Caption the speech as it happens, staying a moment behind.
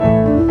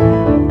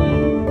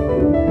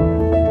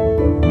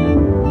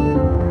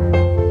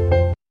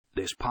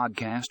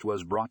podcast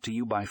was brought to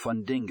you by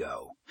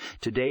Fundingo.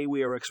 Today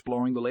we are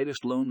exploring the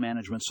latest loan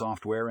management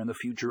software and the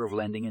future of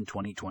lending in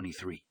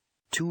 2023.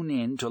 Tune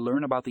in to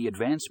learn about the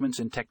advancements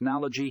in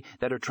technology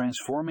that are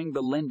transforming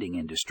the lending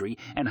industry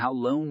and how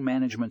loan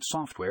management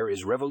software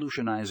is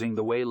revolutionizing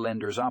the way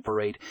lenders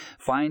operate.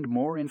 Find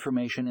more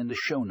information in the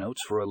show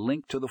notes for a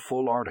link to the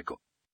full article.